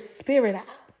pours his spirit out.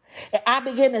 And I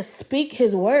begin to speak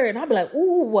his word. And I'll be like,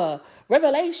 ooh,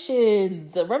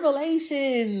 revelations. It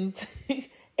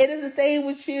is the same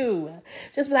with you.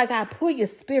 Just be like, God, pour your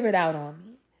spirit out on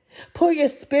me. Pour your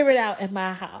spirit out in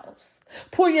my house.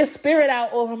 Pour your spirit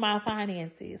out over my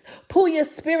finances. Pour your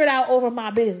spirit out over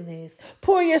my business.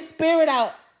 Pour your spirit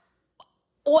out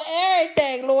on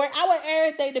everything, Lord. I want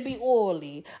everything to be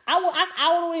oily. I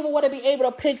don't even want to be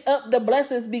able to pick up the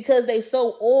blessings because they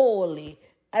so oily.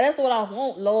 And that's what I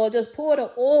want, Lord. Just pour the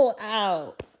oil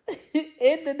out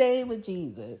in the name of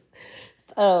Jesus.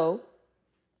 So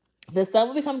the sun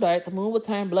will become dark, the moon will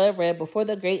turn blood red before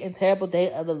the great and terrible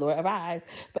day of the Lord arrives.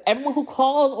 But everyone who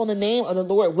calls on the name of the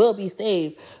Lord will be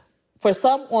saved. For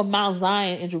some on Mount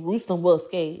Zion in Jerusalem will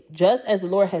escape, just as the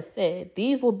Lord has said.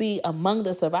 These will be among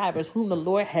the survivors whom the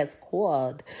Lord has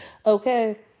called.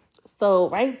 Okay, so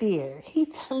right there, he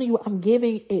telling you, I'm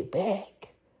giving it back.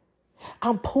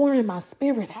 I'm pouring my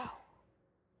spirit out.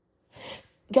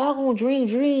 Y'all gonna dream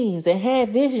dreams and have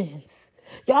visions.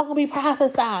 Y'all gonna be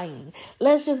prophesying.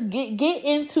 Let's just get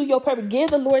into your purpose. Give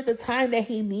the Lord the time that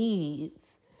he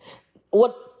needs.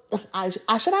 What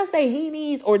should I say he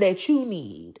needs or that you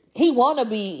need? He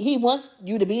wants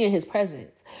you to be in his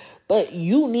presence. But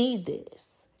you need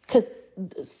this. Because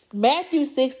Matthew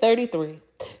 6:33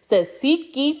 says,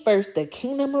 seek ye first the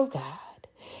kingdom of God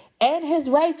and his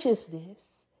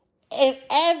righteousness, and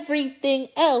everything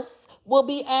else will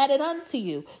be added unto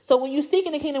you. So when you seek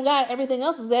in the kingdom of God, everything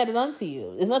else is added unto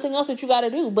you. There's nothing else that you got to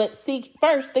do but seek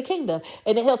first the kingdom.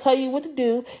 And then he'll tell you what to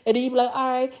do. And then you be like,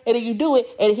 all right. And then you do it.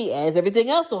 And he adds everything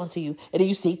else onto you. And then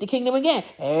you seek the kingdom again.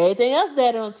 Everything else is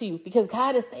added onto you. Because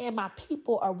God is saying, my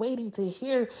people are waiting to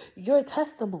hear your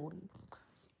testimony.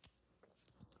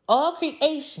 All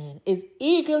creation is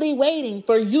eagerly waiting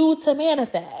for you to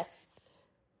manifest.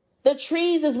 The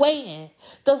trees is waiting.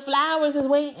 The flowers is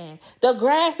waiting. The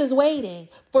grass is waiting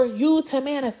for you to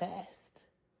manifest.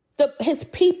 His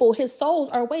people, his souls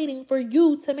are waiting for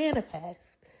you to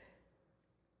manifest.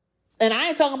 And I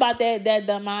ain't talking about that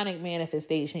demonic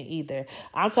manifestation either.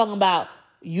 I'm talking about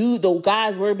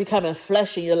God's word becoming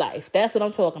flesh in your life. That's what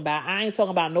I'm talking about. I ain't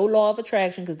talking about no law of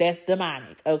attraction because that's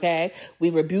demonic, okay? We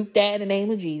rebuke that in the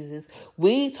name of Jesus.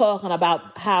 We talking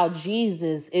about how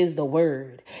Jesus is the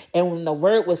word. And when the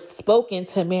word was spoken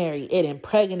to Mary, it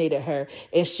impregnated her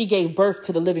and she gave birth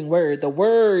to the living word. The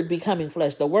word becoming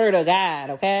flesh, the word of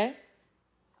God, okay?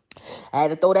 I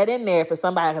had to throw that in there for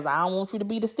somebody because I don't want you to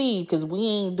be deceived because we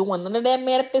ain't doing none of that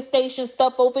manifestation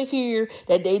stuff over here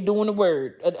that they do in the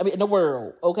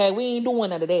world. Okay, we ain't doing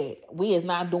none of that. We is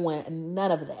not doing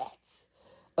none of that.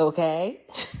 Okay,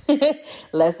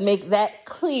 let's make that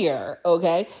clear.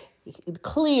 Okay,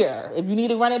 clear. If you need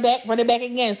to run it back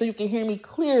again so you can hear me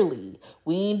clearly.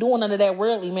 We ain't doing none of that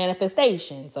worldly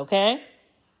manifestations. Okay.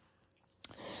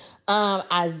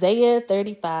 Isaiah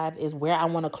 35 is where I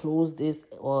want to close this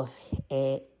off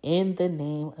at in the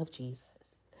name of Jesus.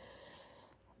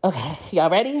 Okay, y'all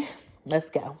ready? Let's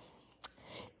go.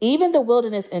 Even the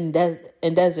wilderness and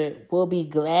desert will be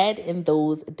glad in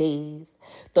those days.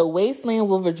 The wasteland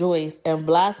will rejoice and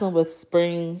blossom with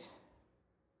spring.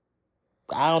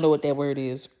 I don't know what that word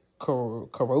is.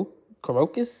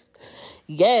 Crocus?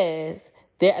 Yes.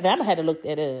 I'm going to have to look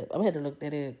that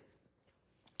up.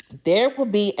 There will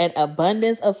be an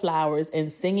abundance of flowers and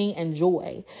singing and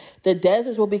joy. The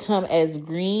deserts will become as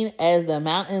green as the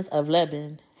mountains of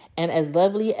Lebanon and as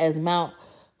lovely as Mount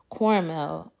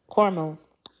Carmel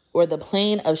or the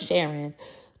plain of Sharon.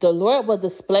 The Lord will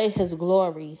display his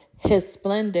glory, his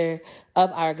splendor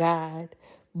of our God.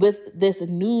 With this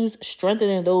news,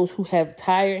 strengthening those who have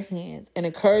tired hands and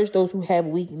encourage those who have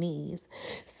weak knees.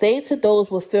 Say to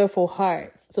those with fearful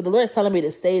hearts. So the Lord is telling me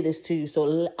to say this to you.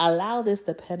 So allow this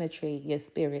to penetrate your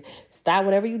spirit. Stop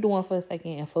whatever you're doing for a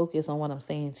second and focus on what I'm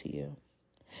saying to you.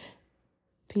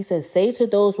 He says, say to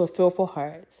those with fearful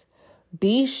hearts,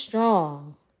 be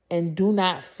strong and do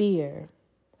not fear.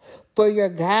 For your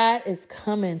God is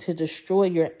coming to destroy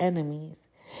your enemies.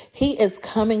 He is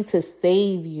coming to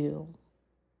save you.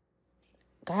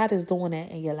 God is doing that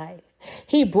in your life.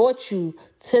 He brought you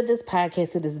to this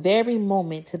podcast, to this very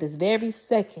moment, to this very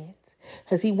second,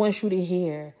 because he wants you to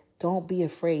hear, don't be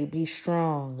afraid, be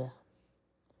strong.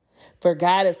 For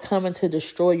God is coming to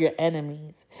destroy your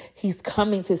enemies. He's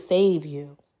coming to save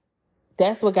you.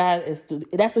 That's what God is doing.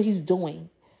 That's what he's doing.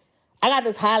 I got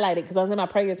this highlighted because I was in my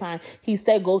prayer time. He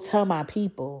said, go tell my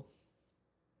people.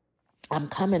 I'm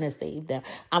coming to save them.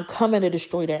 I'm coming to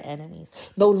destroy their enemies.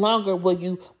 No longer will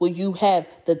you have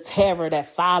the terror that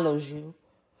follows you.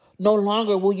 No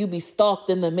longer will you be stalked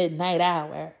in the midnight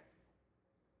hour.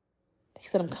 He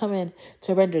said, I'm coming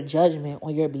to render judgment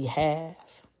on your behalf.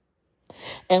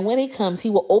 And when he comes,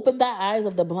 he will open the eyes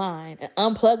of the blind and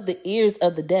unplug the ears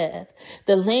of the deaf.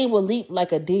 The lame will leap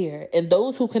like a deer, and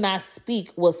those who cannot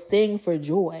speak will sing for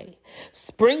joy.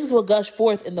 Springs will gush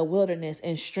forth in the wilderness,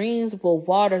 and streams will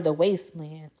water the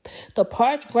wasteland. The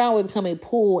parched ground will become a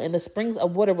pool, and the springs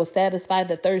of water will satisfy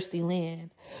the thirsty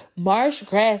land. Marsh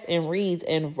grass and reeds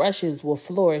and rushes will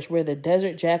flourish where the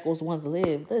desert jackals once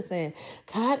lived. Listen,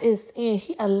 God is saying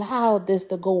he allowed this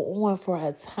to go on for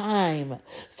a time.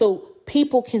 So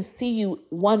people can see you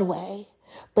one way,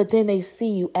 but then they see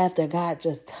you after God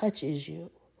just touches you.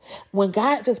 When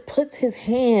God just puts his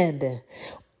hand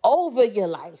over your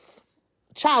life,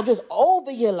 child, just over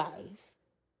your life,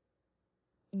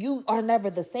 you are never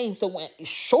the same. So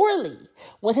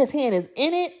when his hand is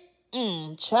in it,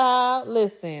 child,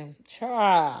 listen,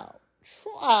 child,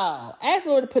 ask the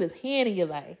Lord to put his hand in your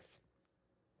life.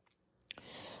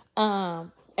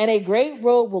 And a great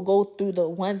road will go through the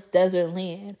once desert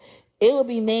land. It will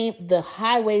be named the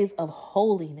highways of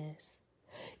holiness.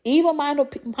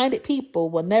 Evil-minded people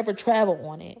will never travel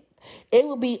on it. It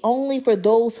will be only for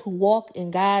those who walk in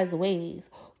God's ways.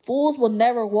 Fools will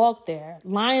never walk there.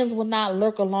 Lions will not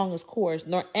lurk along its course,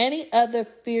 nor any other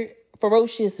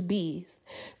ferocious beast.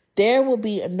 There will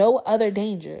be no other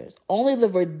dangers. Only the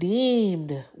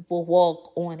redeemed will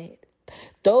walk on it.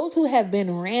 Those who have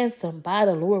been ransomed by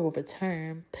the Lord will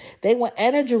return. They will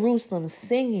enter Jerusalem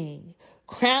singing,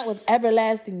 crowned with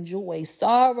everlasting joy.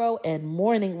 Sorrow and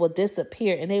mourning will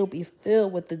disappear, and they will be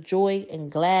filled with the joy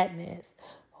and gladness.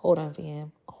 Hold on,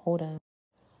 fam. Hold on.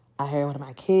 I heard one of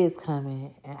my kids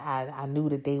coming, and I knew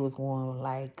that they was going to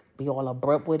like be all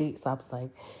abrupt with it. So I was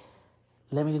like,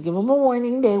 let me just give them a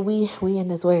warning that we in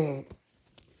this word.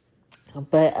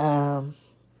 But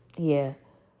yeah,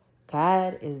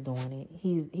 God is doing it.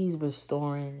 He's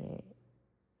restoring it.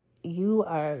 You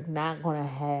are not going to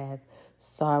have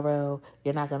sorrow.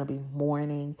 You're not going to be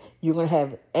mourning. You're going to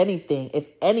have anything. If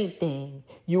anything,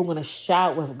 you're going to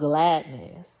shout with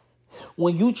gladness.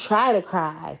 When you try to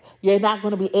cry, you're not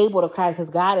going to be able to cry because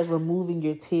God is removing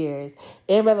your tears.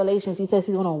 In Revelations, he says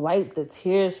he's going to wipe the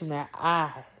tears from their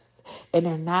eyes, and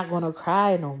they're not going to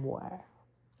cry no more.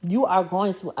 You are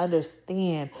going to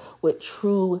understand what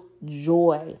true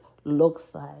joy looks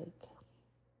like.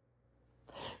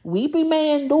 Weeping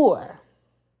may endure,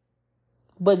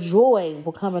 but joy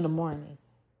will come in the morning.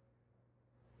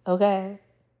 Okay?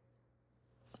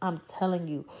 I'm telling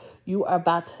you, you are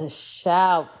about to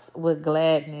shout with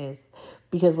gladness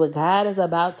because what God is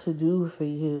about to do for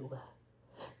you,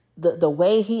 the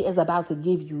way he is about to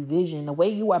give you vision, the way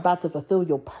you are about to fulfill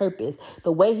your purpose,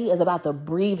 the way he is about to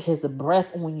breathe his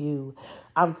breath on you,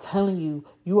 I'm telling you,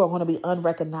 you are going to be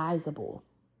unrecognizable.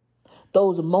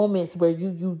 Those moments where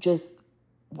you just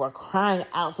were crying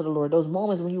out to the Lord, those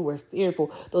moments when you were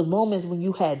fearful, those moments when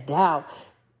you had doubt,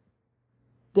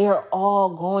 they're all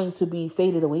going to be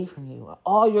faded away from you.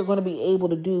 All you're going to be able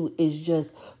to do is just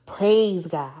praise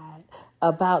God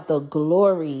about the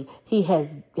glory he has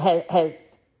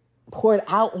poured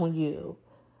out on you.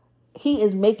 He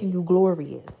is making you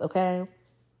glorious, okay?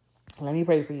 Let me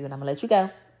pray for you and I'm going to let you go.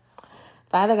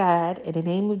 Father God, in the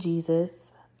name of Jesus,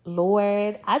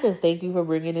 Lord, I just thank you for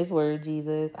bringing this word,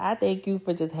 Jesus. I thank you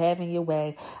for just having your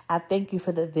way. I thank you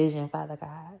for the vision, Father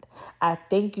God. I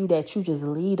thank you that you just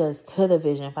lead us to the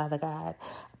vision, Father God.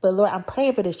 But Lord, I'm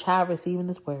praying for this child receiving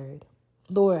this word.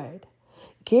 Lord,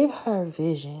 give her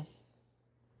vision.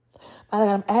 Father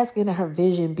God, I'm asking that her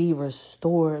vision be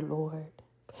restored, Lord.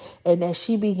 And that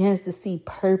she begins to see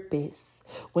purpose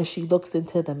when she looks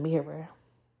into the mirror.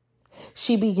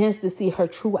 She begins to see her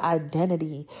true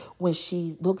identity when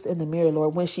she looks in the mirror,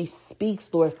 Lord. When she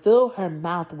speaks, Lord, fill her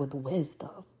mouth with wisdom.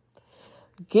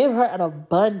 Give her an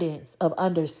abundance of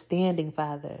understanding,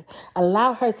 Father.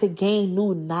 Allow her to gain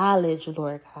new knowledge,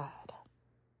 Lord God.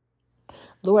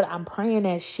 Lord, I'm praying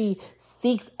that she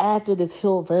seeks after this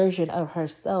healed version of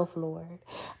herself, Lord.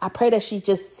 I pray that she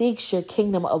just seeks your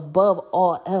kingdom above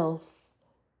all else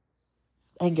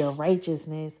and your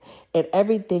righteousness, and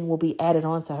everything will be added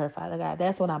on to her, Father God.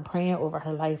 That's what I'm praying over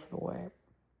her life, Lord.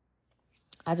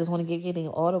 I just want to give you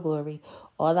all the glory,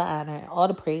 all the honor, all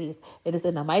the praise. It is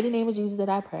in the mighty name of Jesus that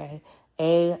I pray.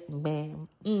 Amen.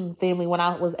 Family, when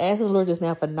I was asking the Lord just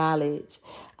now for knowledge,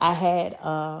 I had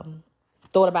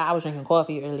thought about, I was drinking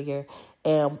coffee earlier,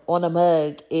 and on the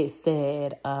mug, it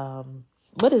said,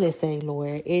 what did it say,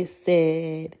 Lord? It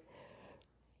said,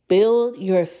 build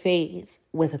your faith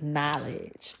with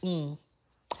knowledge.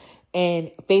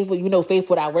 And faith, faith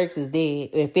without works is dead.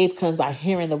 And faith comes by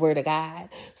hearing the word of God.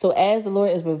 So as the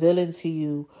Lord is revealing to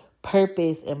you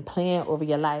purpose and plan over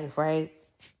your life, right?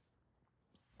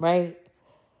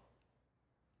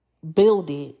 Build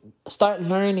it. Start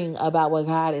learning about what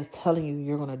God is telling you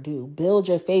you're going to do. Build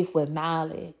your faith with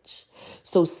knowledge.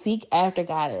 So seek after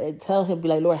God and tell him, be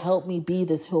like, Lord, help me be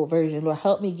this whole version. Lord,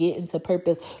 help me get into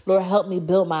purpose. Lord, help me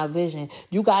build my vision.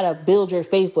 You got to build your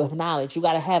faith with knowledge. You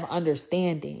got to have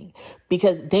understanding,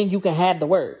 because then you can have the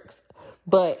works.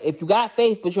 But if you got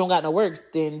faith, but you don't got no works,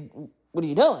 then what are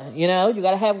you doing? You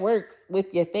got to have works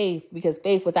with your faith, because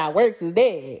faith without works is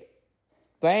dead.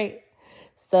 Right?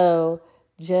 So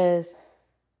just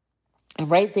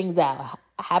write things out.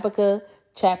 Habakkuk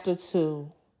chapter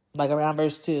 2, like around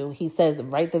verse 2, he says,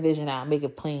 write the vision out, make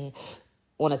it plain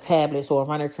on a tablet so a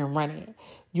runner can run it.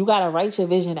 You got to write your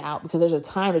vision out, because there's a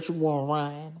time that you want to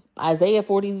run. Isaiah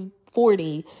 40,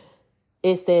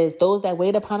 it says, those that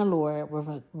wait upon the Lord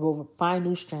will find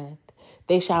new strength.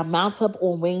 They shall mount up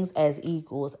on wings as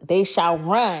eagles. They shall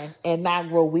run and not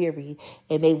grow weary,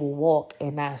 and they will walk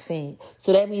and not faint.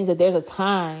 So that means that there's a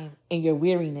time in your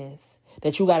weariness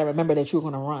that you got to remember that you're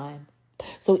going to run.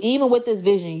 So even with this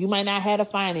vision, you might not have the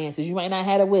finances, you might not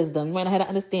have the wisdom, you might not have the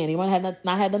understanding, you might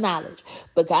not have the knowledge.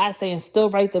 But God's saying still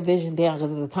write the vision down,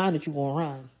 because it's a time that you're going to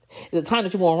run. It's a time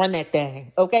that you're going to run that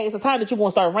thing. Okay? It's a time that you're going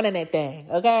to start running that thing.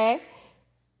 Okay?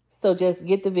 So just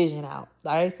get the vision out.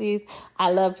 All right, sis?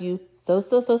 I love you so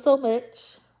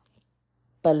much.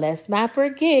 But let's not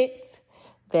forget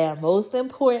that most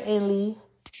importantly,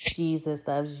 Jesus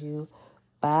loves you.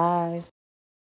 Bye.